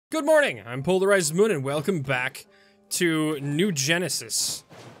Good morning, I'm PolarizedMoon and welcome back to New Genesis.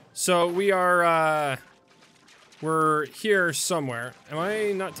 So we are, we're here somewhere. Am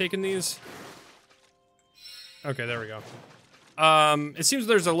I not taking these? Okay, there we go. It seems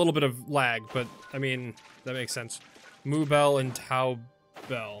there's a little bit of lag, but, I mean, that makes sense. Moo Bell and Tau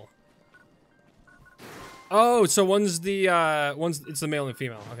Bell. Oh, so it's the male and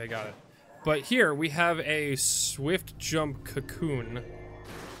female. Okay, got it. But here, we have a swift jump cocoon.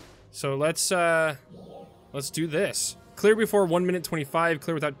 So let's do this. Clear before 1 minute 25.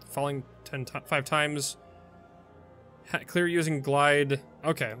 Clear without falling 5 times. Clear using glide.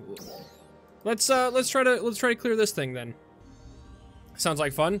 Okay. Let's try to clear this thing then. Sounds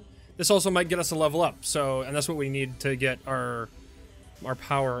like fun. This also might get us a level up. So, and that's what we need to get our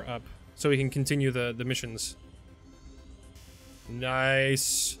power up, so we can continue the missions.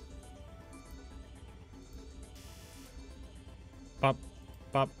 Nice. Pop,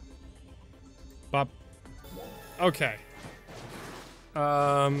 pop. Bop. Okay.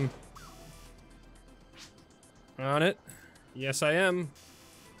 On it. Yes, I am.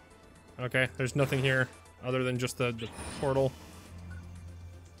 Okay, there's nothing here other than just the portal.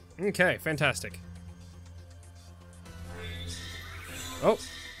 Okay, fantastic. Oh.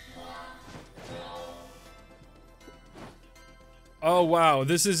 Oh wow,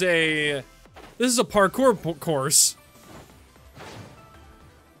 this is a parkour course.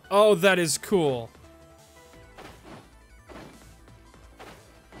 Oh, that is cool.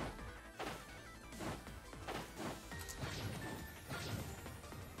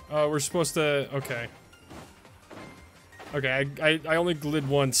 Oh, we're supposed to... Okay. Okay, I only glid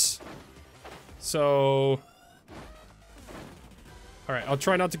once. So... Alright, I'll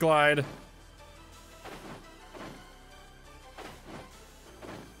try not to glide.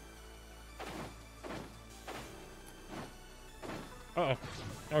 Uh-oh.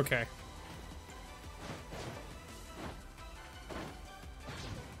 Okay.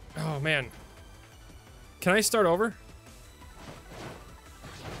 Oh, man. Can I start over?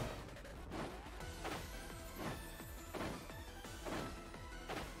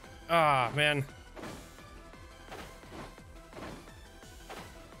 Ah, man.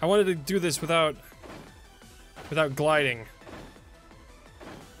 I wanted to do this without gliding.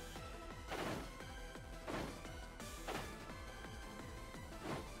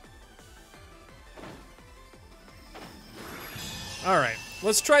 All right,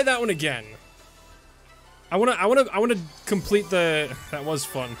 let's try that one again. I wanna complete the. That was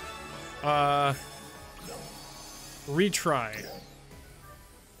fun. Retry.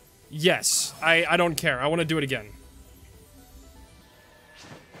 Yes, I don't care. I want to do it again.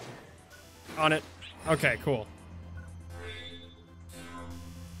 On it. Okay, cool.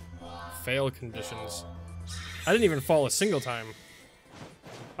 Fail conditions. I didn't even fall a single time.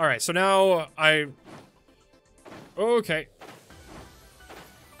 All right, so now okay.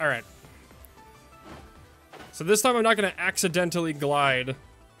 All right. So this time I'm not going to accidentally glide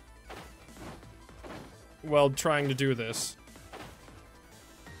while trying to do this.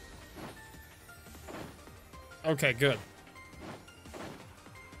 Okay, good.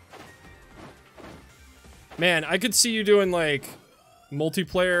 Man, I could see you doing, like,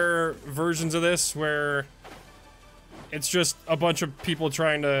 multiplayer versions of this where it's just a bunch of people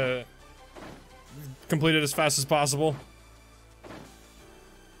trying to complete it as fast as possible.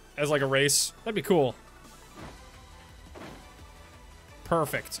 As, like, a race. That'd be cool.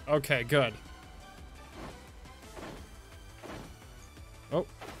 Perfect. Okay, good. Oh.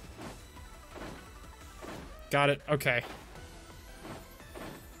 Got it. Okay.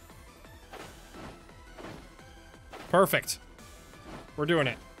 Perfect. We're doing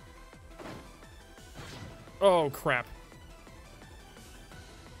it. Oh, crap.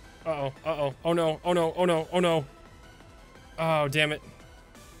 Uh-oh. Uh-oh. Oh, no. Oh, no. Oh, no. Oh, no. Oh, damn it.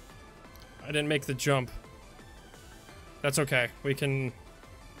 I didn't make the jump. That's okay. We can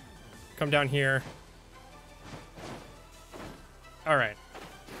come down here. All right.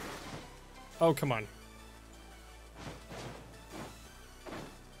 Oh, come on.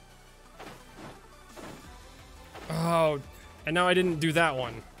 Oh, and now I didn't do that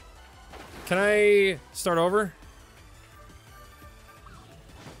one. Can I start over?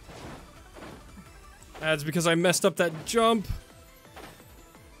 That's because I messed up that jump.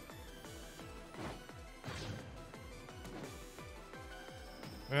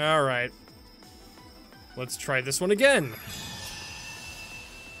 All right. Let's try this one again.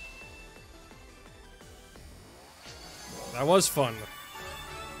 That was fun.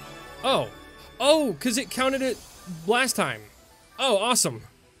 Oh. Oh, because it counted it last time. Oh, awesome.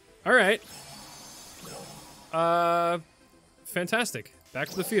 All right. Fantastic. Back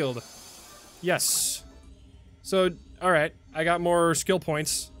to the field. Yes. So, alright. I got more skill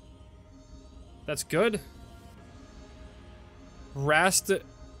points. That's good. Rest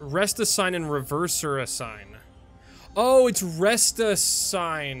assign and reverser assign. Oh, it's rest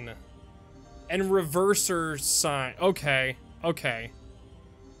assign and reverser sign. Okay. Okay.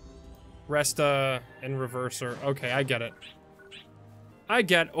 Resta and reverser. Okay, I get it.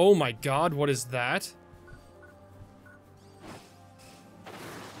 Oh my god, what is that?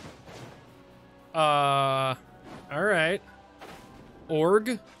 Alright.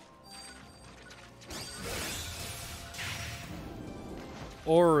 Org.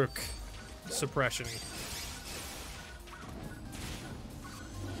 Orc suppression.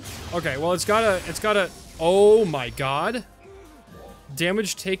 Okay, well it's gotta, oh my god.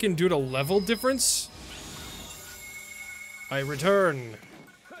 Damage taken due to level difference? I return.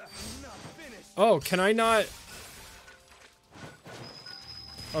 Oh, can I not?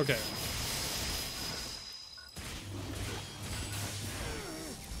 Okay.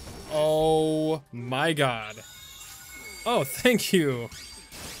 Oh my god. Oh, thank you.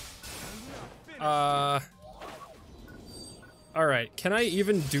 Alright, can I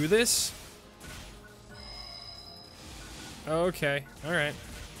even do this? Okay, alright.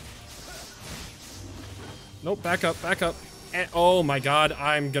 Nope, back up, back up. And, oh my god,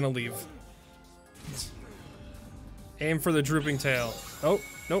 I'm gonna leave. Aim for the drooping tail. Oh,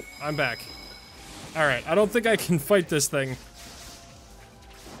 nope, I'm back. Alright, I don't think I can fight this thing.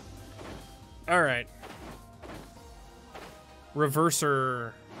 Alright.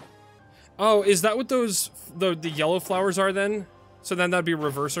 Reverser. Oh, is that what those, the yellow flowers are then? So then that'd be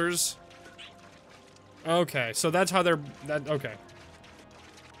reversers? Okay, so that's how they're, okay.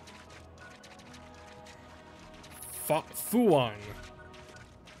 Fuon.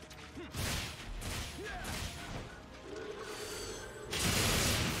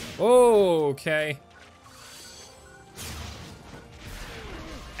 Oh, okay.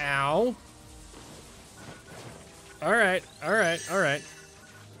 Ow. Alright, alright, alright.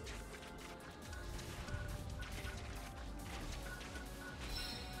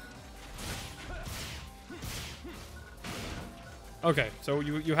 Okay, so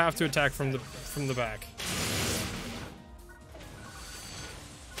you have to attack from the back.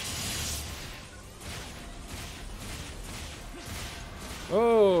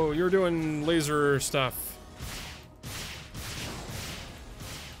 Oh, you're doing laser stuff.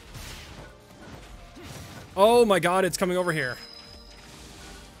 Oh my god, it's coming over here.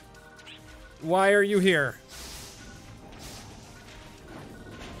 Why are you here?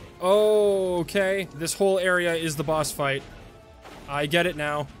 Okay, this whole area is the boss fight. I get it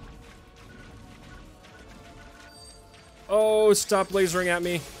now. Oh, stop lasering at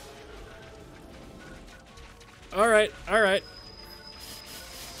me. Alright, alright.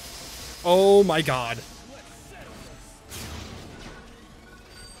 Oh my god.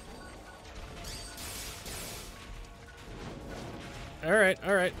 Alright,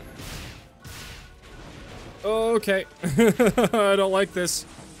 alright. Okay. I don't like this.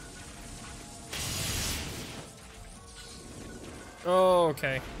 Oh,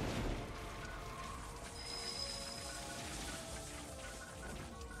 okay.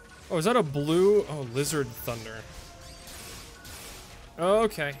 Oh, is that a blue? Oh, lizard thunder.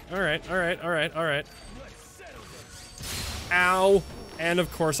 Okay. Alright, alright, alright, alright. Ow. And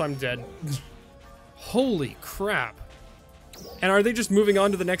of course I'm dead. Holy crap. And are they just moving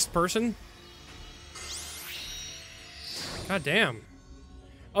on to the next person? God damn.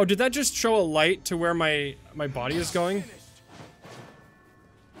 Oh, did that just show a light to where my body is going?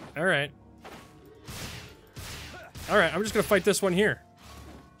 Alright. Alright, I'm just gonna fight this one here.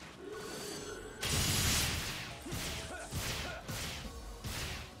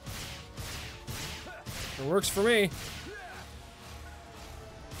 It works for me.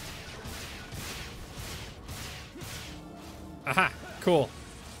 Aha! Cool.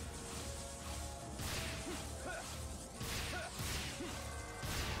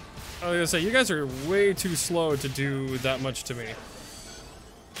 I was gonna say, you guys are way too slow to do that much to me.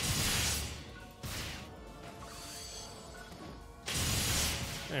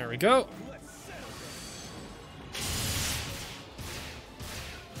 There we go.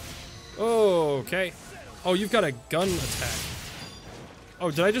 Okay. Oh, you've got a gun attack. Oh,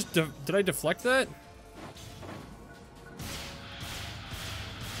 did I just did I deflect that?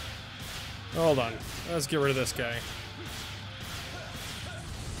 Hold on. Let's get rid of this guy.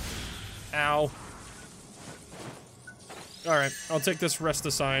 Ow. Alright, I'll take this rest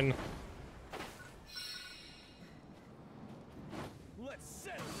assign.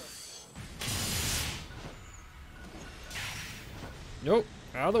 Nope.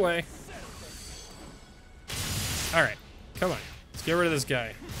 Out of the way. Alright. Come on. Let's get rid of this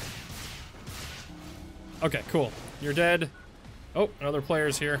guy. Okay, cool. You're dead. Oh, another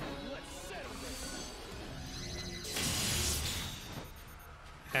player's here.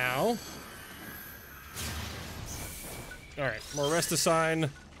 Ow. Alright, more rest assign.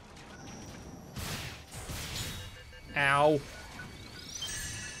 Ow.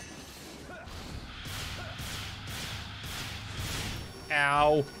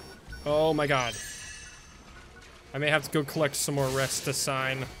 Ow. Oh my god. I may have to go collect some more rest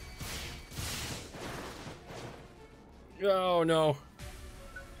assign. Oh no.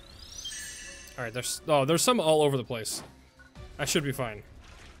 Alright, there's some all over the place. I should be fine.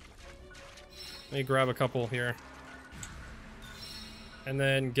 Let me grab a couple here. And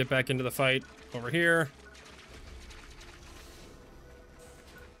then get back into the fight over here.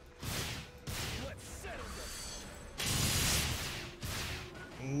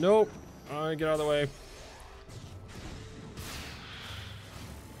 Nope. Alright, get out of the way.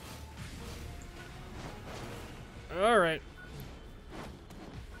 Alright.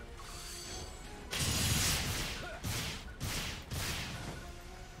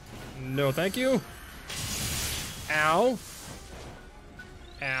 No, thank you. Ow.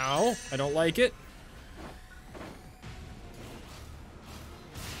 Ow. I don't like it.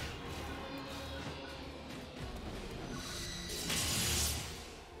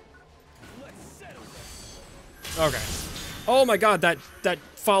 Okay. Oh my god, that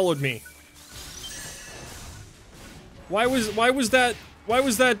followed me. Why was that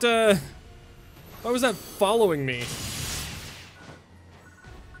following me?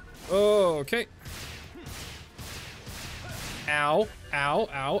 Oh, okay. Ow, ow,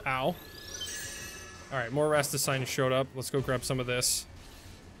 ow, ow. Alright, more rest assign showed up. Let's go grab some of this.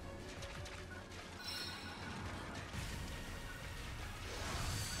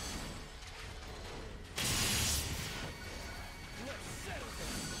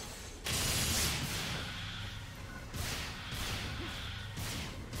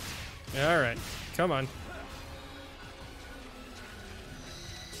 Alright, come on.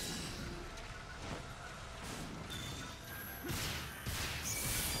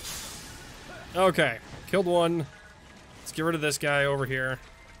 Okay, killed one. Let's get rid of this guy over here.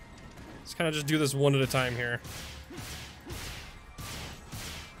 Let's kind of just do this one at a time here.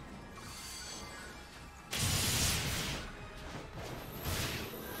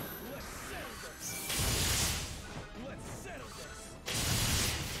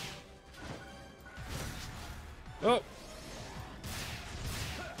 Oh!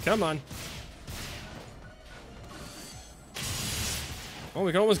 Come on. Oh,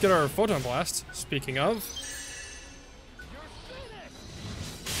 we can almost get our photon blast. Speaking of.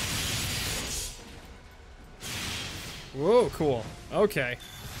 Whoa, cool. Okay.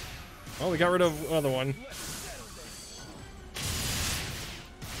 Well, we got rid of another one.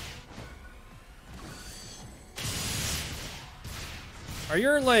 Are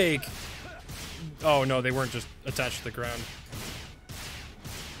your, like... Oh, no, they weren't just attached to the ground.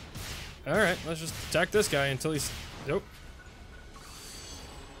 Alright, let's just attack this guy until he's... Nope.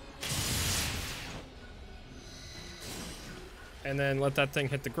 And then let that thing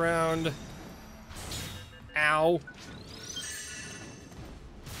hit the ground. Ow.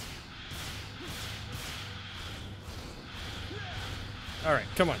 Alright,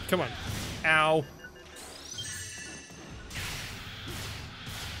 come on, come on. Ow.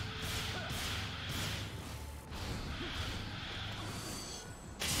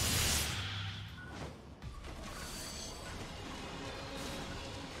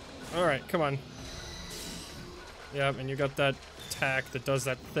 Alright, come on. Yep, and you got that attack that does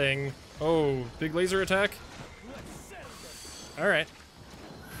that thing. Oh, big laser attack? Alright.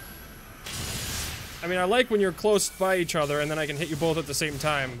 I mean, I like when you're close by each other and then I can hit you both at the same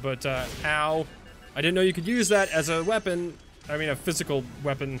time, but, ow. I didn't know you could use that as a weapon. I mean, a physical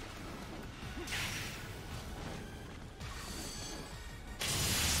weapon.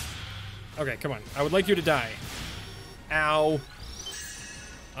 Okay, come on. I would like you to die. Ow.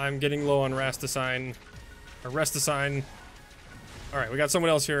 I'm getting low on Rastasine. Or Restasine. Alright, we got someone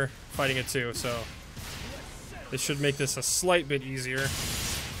else here fighting it too, so... This should make this a slight bit easier.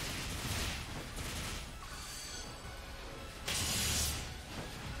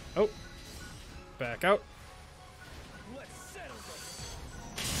 Oh. Back out.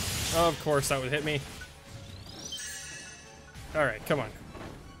 Of course, that would hit me. Alright, come on.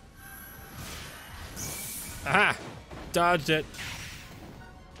 Aha! Dodged it.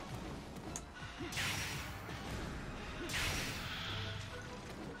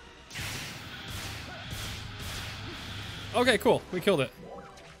 Okay, cool. We killed it.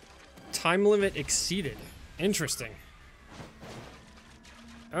 Time limit exceeded. Interesting.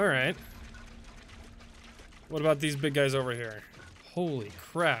 Alright. What about these big guys over here? Holy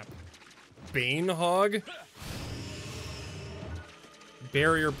crap. Bane Hog?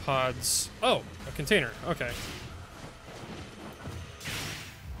 Barrier pods. Oh, a container. Okay.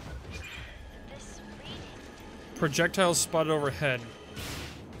 Projectiles spotted overhead.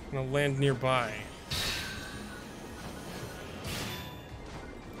 Gonna land nearby.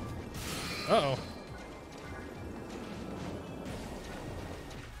 Uh-oh.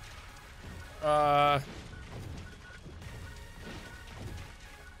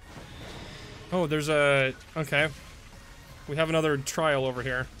 Oh, there's a... Okay. We have another trial over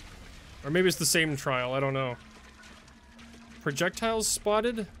here. Or maybe it's the same trial, I don't know. Projectiles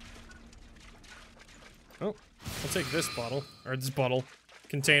spotted? Oh, I'll take this bottle. Or this bottle.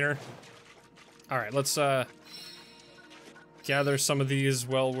 Container. Alright, let's, gather some of these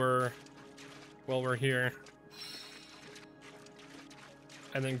while we're here.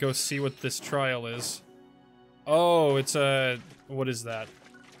 And then go see what this trial is. Oh, it's a... What is that?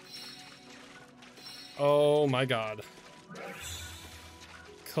 Oh my god.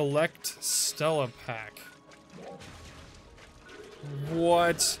 Collect Stella Pack.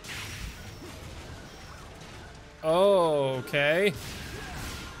 What? Oh, okay.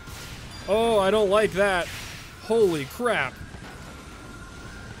 Oh, I don't like that. Holy crap.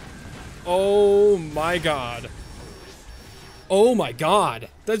 Oh my god. Oh my god.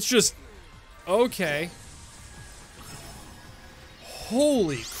 That's just... Okay.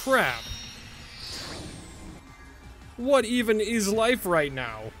 Holy crap. What even is life right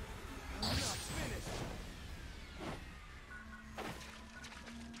now?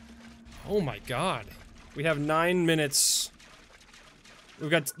 Oh my god. We have 9 minutes. We've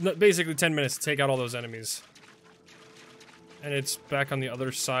got basically 10 minutes to take out all those enemies. And it's back on the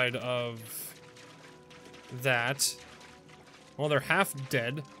other side of that. Well, they're half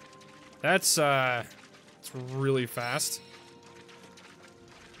dead. That's, it's really fast.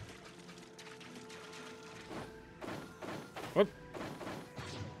 Whoop.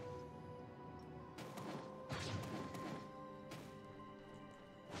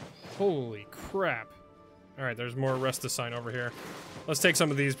 Holy crap. Alright, there's more Resticine over here. Let's take some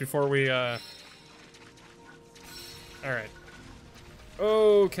of these before we, Alright.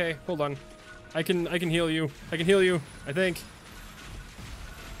 Okay, hold on. I can heal you. I can heal you, I think.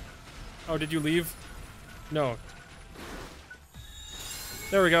 Oh, did you leave? No.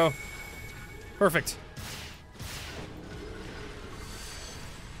 There we go. Perfect.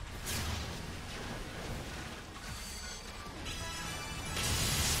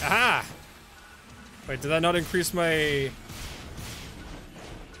 Aha! Wait, did that not increase my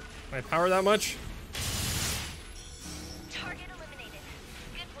power that much? Target eliminated.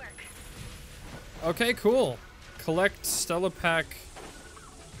 Good work. Okay, cool. Collect Stella Pack.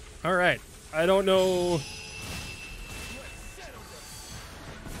 Alright. I don't know.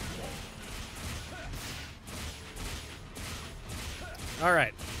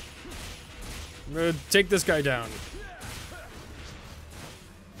 Alright. I'm gonna take this guy down.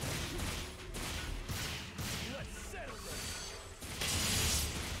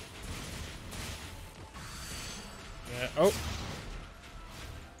 Oh.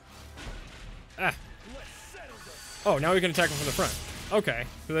 Ah. Oh, now we can attack him from the front. Okay.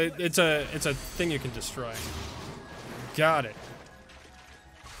 It's a thing you can destroy. Got it.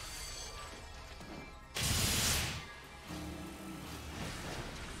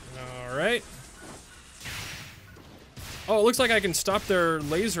 Alright. Oh, it looks like I can stop their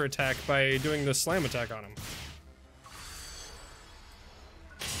laser attack by doing the slam attack on him.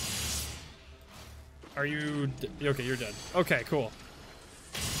 Are you... Okay, you're dead. Okay, cool.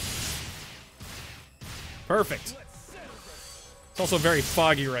 Perfect. It's also very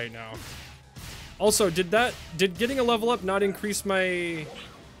foggy right now. Also, did getting a level up not increase my...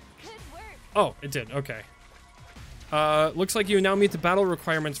 Oh, it did, okay. Looks like you now meet the battle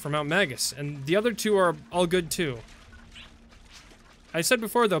requirements for Mount Magus, and the other two are all good too. I said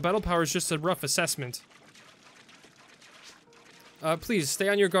before though, battle power is just a rough assessment. Please, stay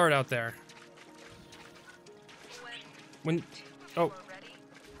on your guard out there. When... Oh.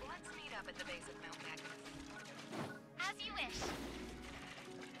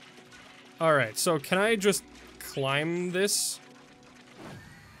 Alright, so can I just climb this?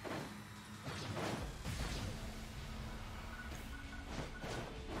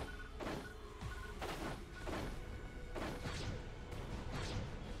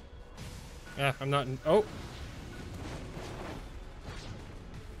 Yeah, I'm not in... Oh!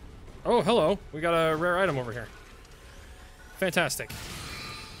 Oh, hello. We got a rare item over here. Fantastic.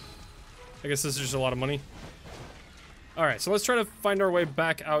 I guess this is just a lot of money. Alright, so let's try to find our way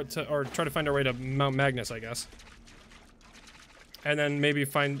back out to, or try to find our way to Mount Magnus, I guess. And then maybe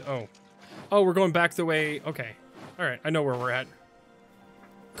find, oh. Oh, we're going back the way, okay. Alright, I know where we're at.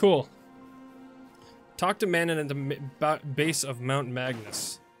 Cool. Talk to Manon at the base of Mount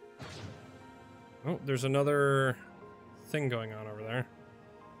Magnus. Oh, there's another thing going on over there.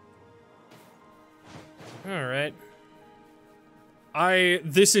 Alright.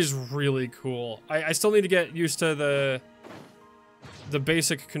 This is really cool. I still need to get used to the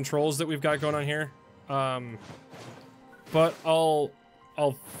basic controls that we've got going on here. But I'll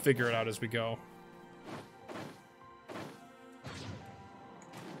figure it out as we go.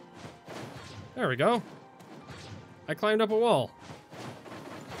 There we go. I climbed up a wall.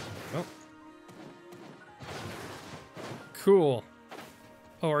 Oh. Cool.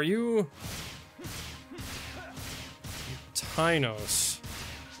 Oh, are you... Tynos.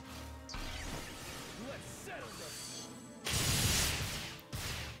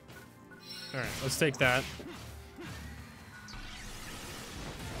 Alright, let's take that.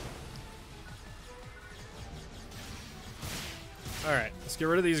 Alright, let's get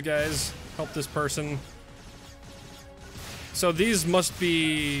rid of these guys. Help this person. So these must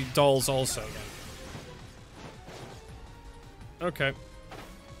be dolls also, then. Okay.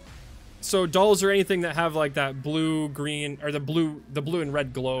 So dolls are anything that have like that blue, green, or the blue and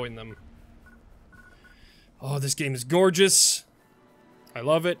red glow in them. Oh, this game is gorgeous. I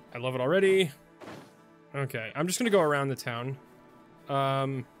love it. I love it already. Okay, I'm just gonna go around the town.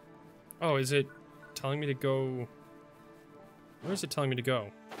 Oh, is it telling me to go? Where is it telling me to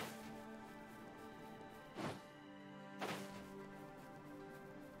go?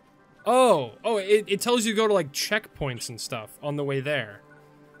 Oh, it tells you to go to like checkpoints and stuff on the way there.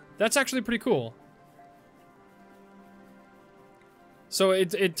 That's actually pretty cool. So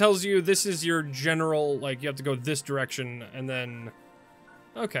it tells you this is your general, like, you have to go this direction, and then...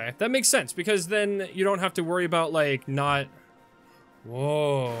 Okay, that makes sense, because then you don't have to worry about, like, not...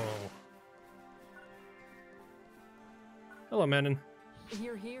 Whoa. Hello, Manon.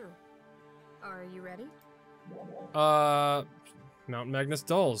 You're here. Are you ready? Mount Magnus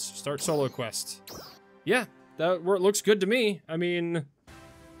Dolls. Start solo quest. Yeah, that looks good to me. I mean...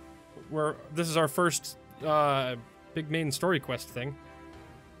 This is our first, big main story quest thing.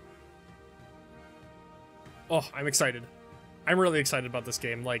 Oh, I'm excited. I'm really excited about this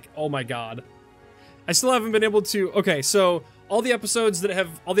game. Like, oh my god. I still haven't been able to... Okay, so, all the episodes of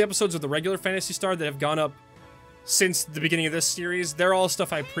the regular Phantasy Star that have gone up since the beginning of this series, they're all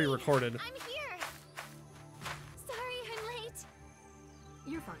stuff I pre-recorded. I'm here. Sorry, I'm late.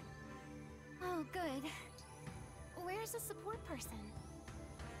 You're fine. Oh, good. Where's the support person?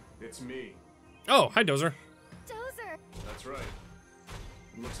 It's me. Oh, hi, Dozer. Dozer. That's right.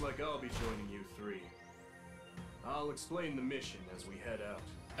 It looks like I'll be joining you three. I'll explain the mission as we head out.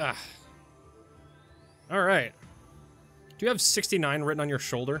 Ah. Alright. Do you have 69 written on your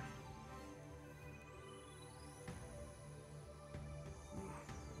shoulder?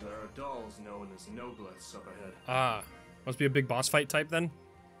 There are dolls known as NOGLETHs up ahead. Ah. Must be a big boss fight type then?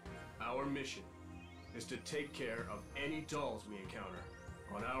 Our mission is to take care of any dolls we encounter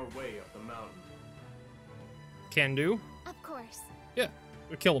on our way up the mountain. Can do. Of course. Yeah,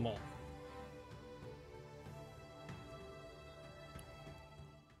 we kill them all.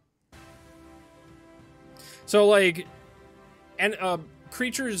 So, like, and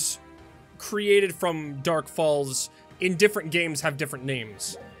creatures created from Dark Falls in different games have different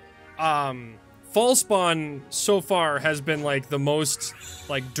names. Fallspawn so far has been like the most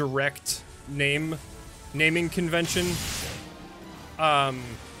like direct naming convention.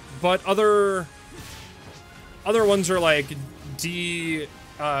 But other ones are like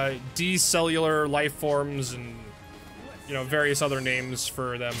decellular life forms and, you know, various other names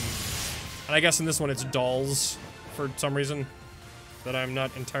for them. And I guess in this one it's dolls for some reason that I'm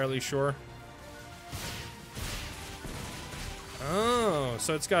not entirely sure. Oh,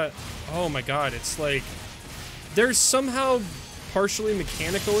 so it's got, oh my god, it's like, they're somehow partially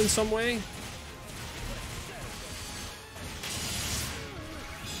mechanical in some way.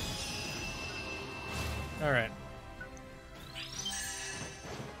 Alright.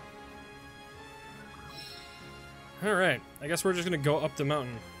 Alright, I guess we're just gonna go up the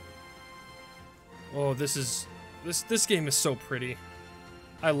mountain. Oh, this game is so pretty.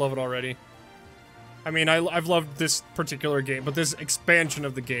 I love it already. I mean, I've loved this particular game, but this expansion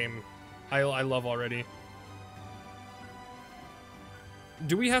of the game, I love already.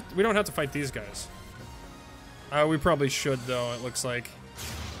 We don't have to fight these guys. We probably should though, it looks like.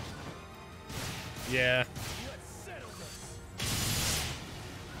 Yeah.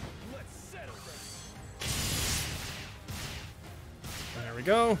 we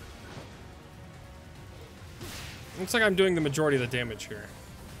go. Looks like I'm doing the majority of the damage here.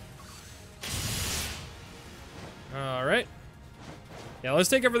 Alright. Yeah, let's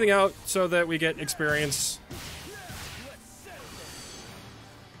take everything out so that we get experience.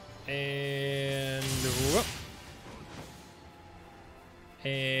 And... whoop.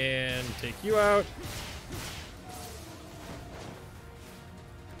 And take you out.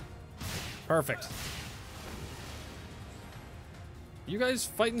 Perfect. You guys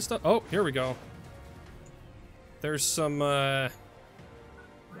fighting stuff? Oh, here we go. There's some, ooh.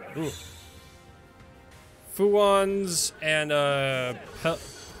 Fuons and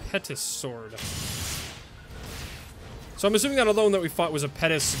Petis sword. So I'm assuming that alone that we fought was a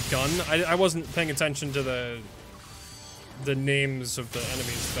Petis gun. I wasn't paying attention to the names of the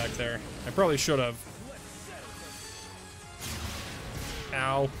enemies back there. I probably should have.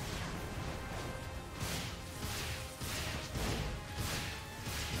 Ow.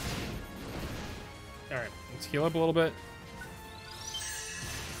 Alright, let's heal up a little bit.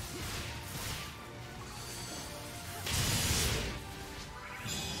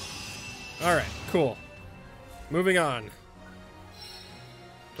 Alright, cool. Moving on.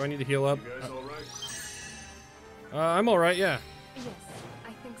 Do I need to heal up? You guys all right? I'm alright, yeah. Yes,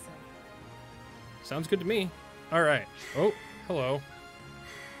 I think so. Sounds good to me. Alright. Oh, hello.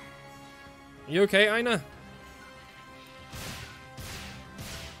 You okay, Aina?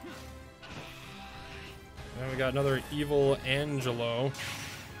 Now we got another evil Angelo.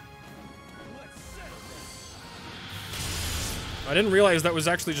 I didn't realize that was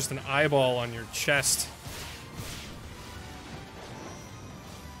actually just an eyeball on your chest.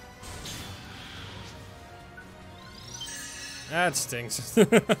 That stings.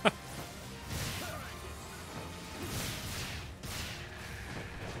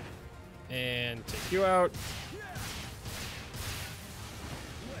 And take you out.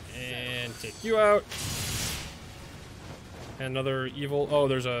 And take you out. Another evil. Oh,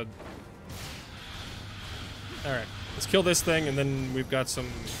 there's a. Alright. Let's kill this thing, and then we've got some.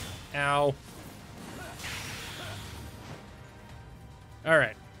 Ow.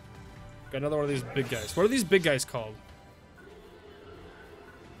 Alright. Got another one of these big guys. What are these big guys called?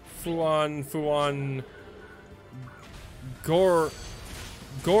 Fuon.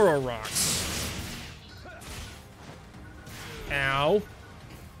 Gororox. Ow.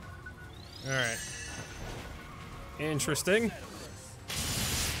 Alright. Interesting.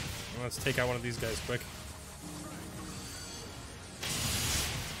 Let's take out one of these guys quick.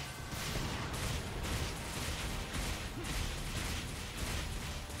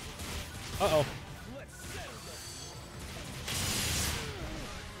 Uh-oh.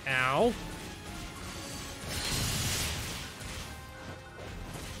 Ow.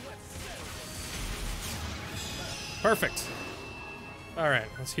 Perfect. Alright,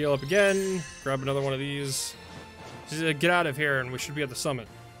 let's heal up again. Grab another one of these. Just get out of here and we should be at the summit.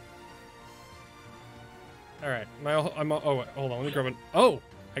 Alright, oh, wait, hold on, let me grab it. Oh!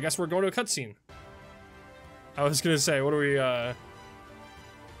 I guess we're going to a cutscene. I was gonna say, what do we, Alright.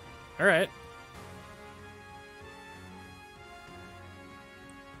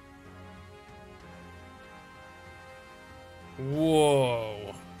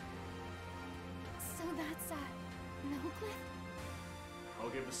 Whoa. So that's NOGLETH? I'll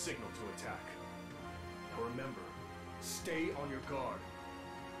give the signal to attack. Now remember, stay on your guard.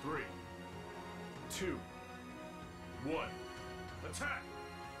 3, 2, 1, attack!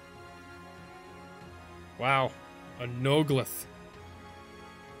 Wow. A NOGLETH.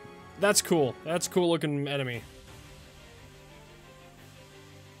 That's cool. That's a cool looking enemy.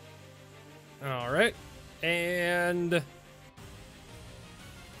 Alright. And...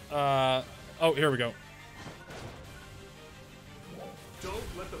 oh, here we go.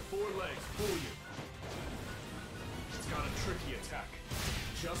 Don't let the 4 legs fool you. It's got a tricky attack,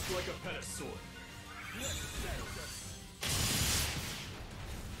 just like a Petis sword.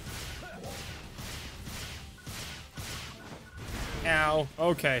 Ow.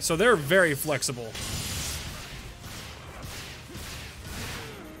 Okay, so they're very flexible.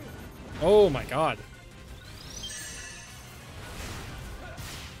 Oh my god.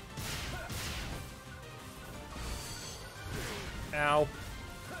 Ow.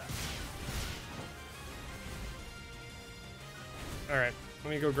 Alright,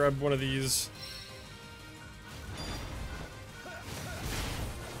 let me go grab one of these.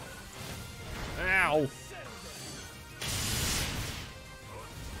 Ow.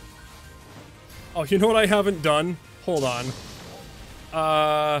 Oh, you know what I haven't done? Hold on.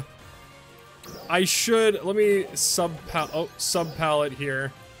 I should, let me subpalette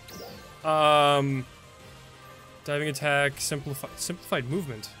here. Diving attack, simplified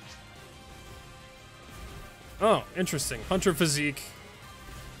movement. Oh, interesting. Hunter physique.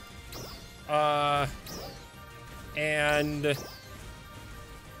 And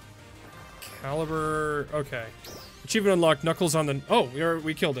caliber. Okay. Achievement unlocked. Knuckles on the. Oh,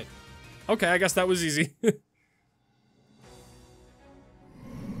 we killed it. Okay, I guess that was easy.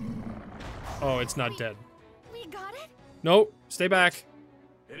 Oh, it's not dead. We got it? Nope. Stay back.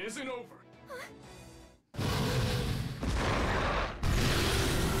 It isn't over.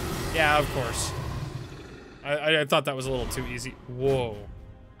 Yeah, of course. I thought that was a little too easy. Whoa.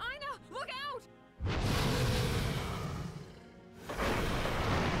 I know. Look out!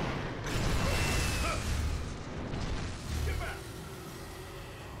 Get back.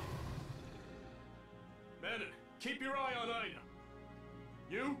 Madden, keep your eye on Ida.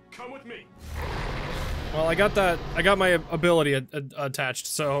 You come with me. Well, I got that. I got my ability attached,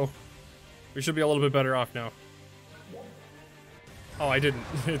 so we should be a little bit better off now. Oh, I didn't.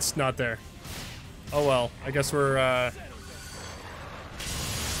 It's not there. Oh well. I guess we're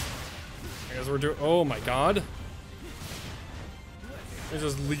doing. Oh my god. They're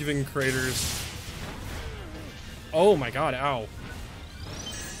just leaving craters. Oh my god. Ow.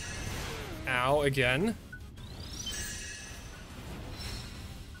 Ow again.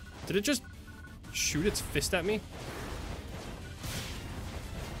 Did it just shoot its fist at me?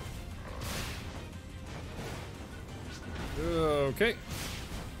 Okay.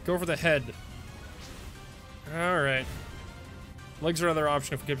 Go for the head. Alright. Legs are another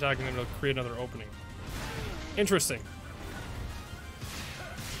option. If we keep attacking them, it'll create another opening. Interesting.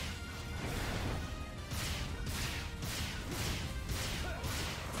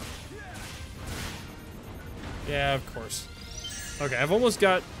 Yeah, of course. Okay, I've almost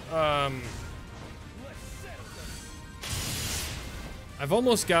got, I've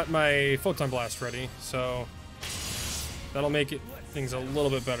almost got my Photon Blast ready, so that'll make things a little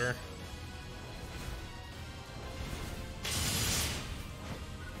bit better.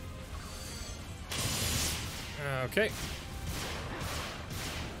 Okay.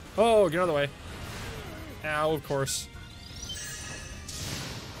 Oh, get out of the way. Ow, of course.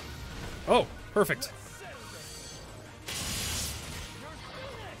 Oh, perfect.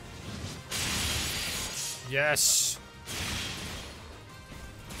 Yes.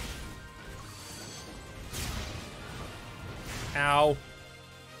 Ow.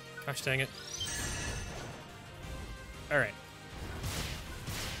 Gosh dang it. Alright.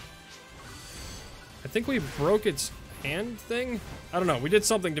 I think we broke its hand thing? I don't know. We did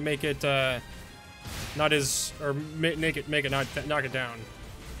something to make it, not as, or make it not knock it down.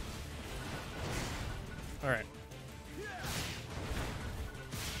 Alright.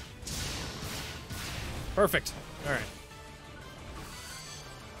 Perfect. Alright.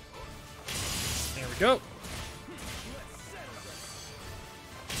 There we go.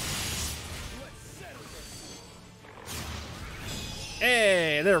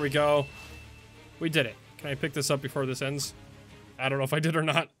 Hey, there we go. We did it. Can I pick this up before this ends? I don't know if I did or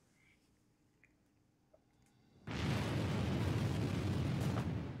not.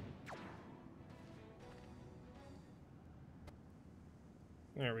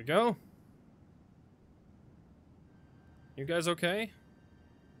 There we go. You guys okay?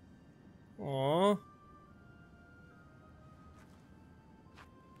 Aww.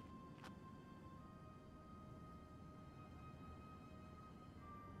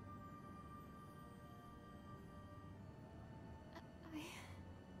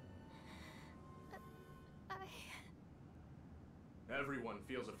 Everyone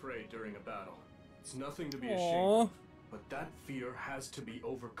feels afraid during a battle. It's nothing to be ashamed of, but that fear has to be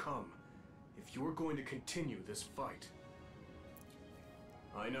overcome if you're going to continue this fight.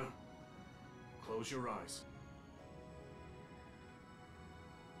 Ina, close your eyes.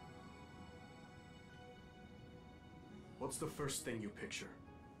 What's the first thing you picture?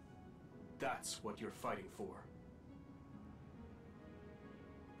 That's what you're fighting for.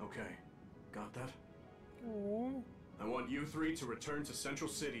 Okay, got that? Aww. I want you three to return to Central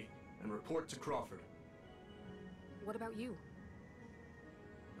City and report to Crawford. What about you?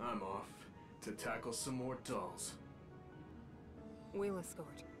 I'm off to tackle some more dolls. We'll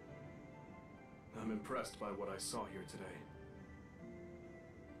escort. I'm impressed by what I saw here today.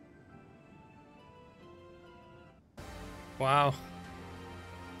 Wow.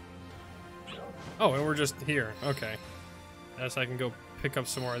 Oh, and we're just here. Okay. Guess I can go pick up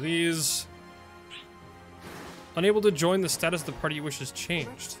some more of these. Unable to join, the status of the party you wish has changed.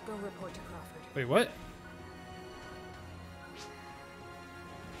 Let's go report to Crawford. Wait, what?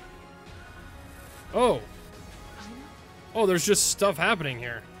 Oh. Oh, there's just stuff happening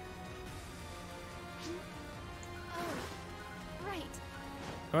here.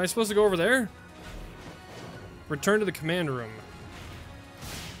 Am I supposed to go over there? Return to the command room.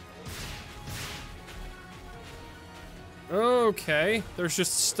 Okay, there's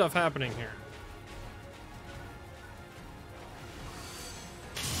just stuff happening here.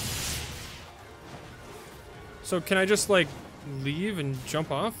 So can I just, like, leave and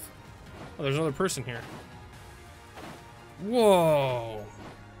jump off? Oh, there's another person here. Whoa.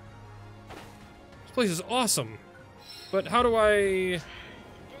 This place is awesome. But how do I...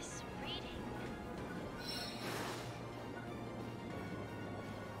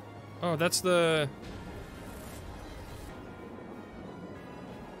 Oh, that's the...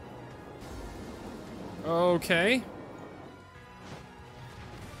 Okay.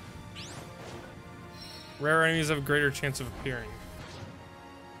 Rare enemies have a greater chance of appearing.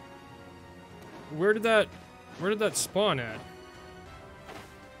 Where did that spawn at?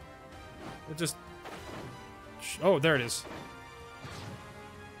 It just... Oh, there it is.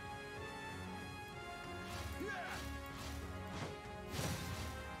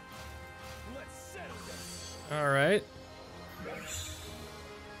 Alright.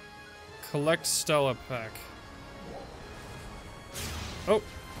 Collect Stella Pack. Oh.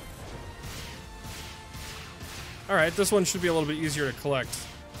 Alright, this one should be a little bit easier to collect.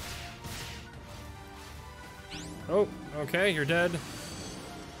 Oh, okay, you're dead.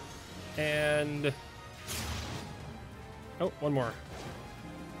 And... Oh, one more.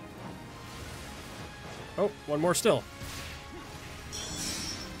 Oh, one more still.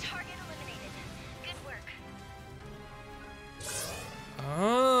 Target eliminated. Good work.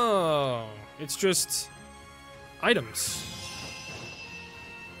 Oh, it's just items.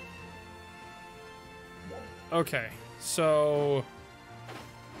 Okay, so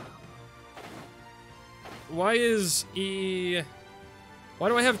why is E... Why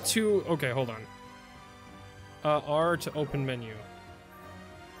do I have two... Okay, hold on. R to open menu.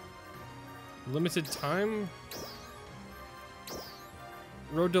 Limited time?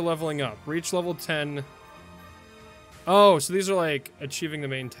 Road to leveling up. Reach level 10. Oh, so these are like achieving the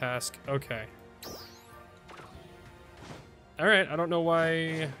main task. Okay. Alright, I don't know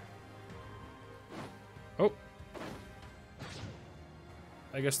why... Oh.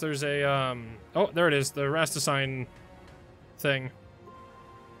 I guess there's a, Oh, there it is. The Rastasine thing.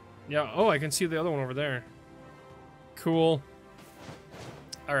 Yeah, oh, I can see the other one over there. Cool.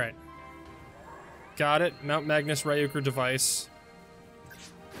 Alright. Got it. Mount Magnus Ryuker device.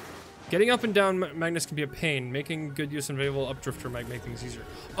 Getting up and down Magnus can be a pain. Making good use of available updrifter might make things easier.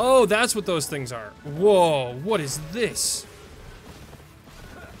 Oh, that's what those things are. Whoa, what is this?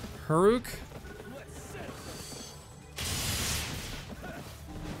 Haruk?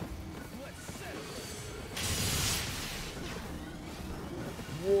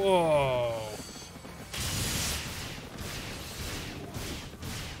 Whoa.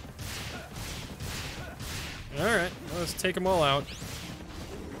 Alright, let's take them all out.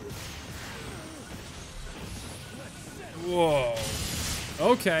 Whoa.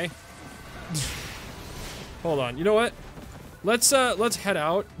 Okay. Hold on. You know what? Let's head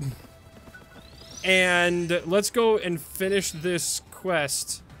out. And let's go and finish this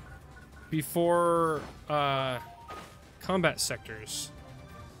quest before combat sectors.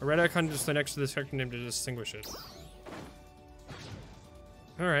 A red icon just next to the sector name to distinguish it.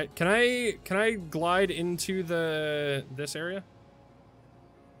 Alright, can I glide into this area?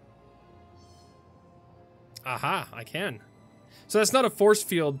 Aha, I can. So that's not a force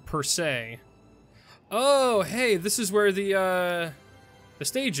field per se. Oh, hey, this is where the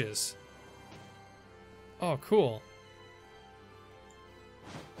stage is. Oh, cool.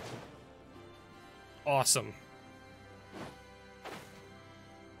 Awesome.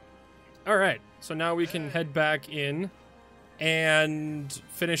 Alright, so now we can head back in and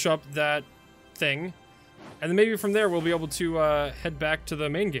finish up that thing. And then maybe from there we'll be able to head back to the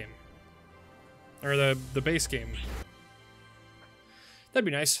main game. Or the base game. That'd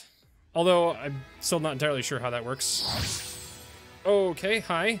be nice. Although, I'm still not entirely sure how that works. Okay,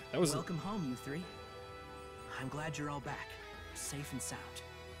 hi. That was... Welcome home, you three. I'm glad you're all back, safe and sound.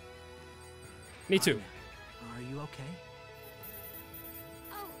 Me too. Are you okay?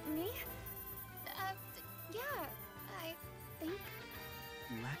 Oh, me? Yeah, I think.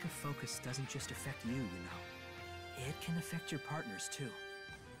 Lack of focus doesn't just affect you, you know. It can affect your partners, too.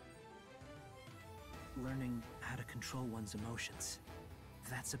 Learning how to control one's emotions.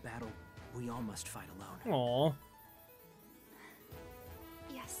 That's a battle we all must fight alone. Aww.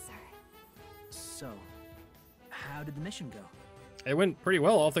 Yes, sir. So, how did the mission go? It went pretty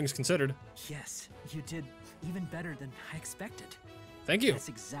well, all things considered. Yes, you did even better than I expected. Thank you. That's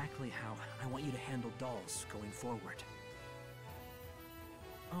exactly how I want you to handle dolls going forward.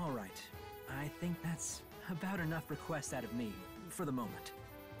 All right. I think that's about enough requests out of me, for the moment.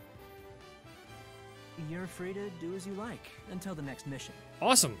 You're free to do as you like until the next mission.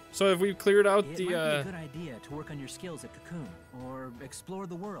 Awesome. So have we cleared out It might the be a good idea to work on your skills at Cocoon, or explore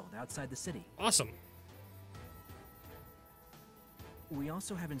the world outside the city. Awesome. We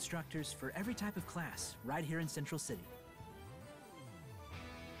also have instructors for every type of class, right here in Central City.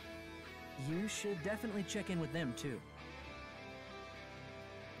 You should definitely check in with them, too.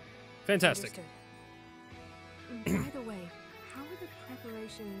 Fantastic. Understood. By the way, how are the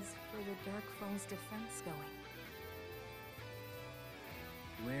preparations for the Dark Falls defense going?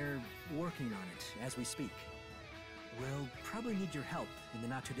 We're working on it as we speak. We'll probably need your help in the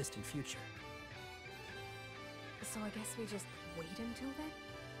not-too-distant future. So I guess we just wait until then?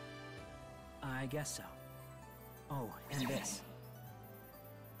 I guess so. Oh, and this.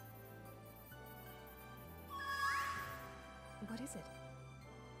 What is it?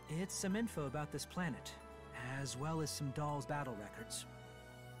 It's some info about this planet, as well as some dolls' battle records.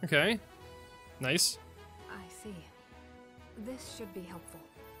 Okay. Nice. I see. This should be helpful.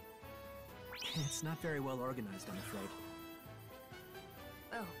 It's not very well organized, I'm afraid.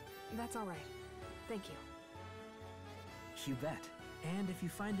 Oh, that's all right. Thank you. You bet. And if you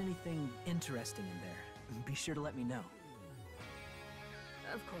find anything interesting in there, be sure to let me know.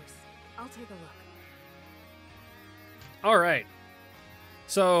 Of course. I'll take a look. All right.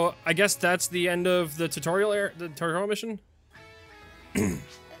 So I guess that's the end of the tutorial the tutorial mission. Hey.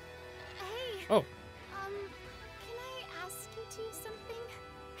 Oh. Can I ask you two something?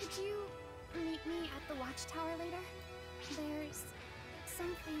 Could you meet me at the watchtower later? There's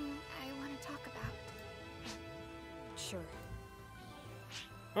something I want to talk about. Sure.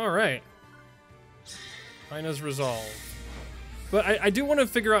 All right. Ina's resolved. But I do want to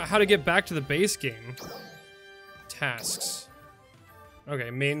figure out how to get back to the base game. Tasks.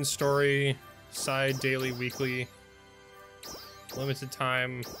 Okay, main story, side, daily, weekly, limited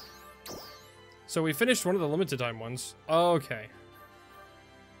time. So we finished one of the limited time ones. Okay.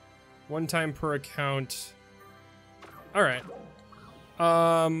 One time per account. All right.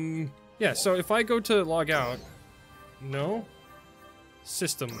 Yeah, so if I go to log out, no.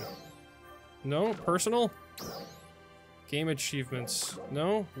 System. No. Personal. Game achievements.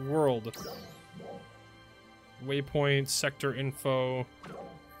 No. World. Waypoint, sector info.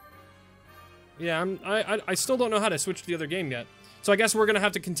 Yeah, I still don't know how to switch to the other game yet. So I guess we're gonna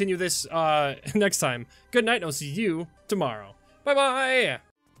have to continue this next time. Good night, and I'll see you tomorrow. Bye-bye!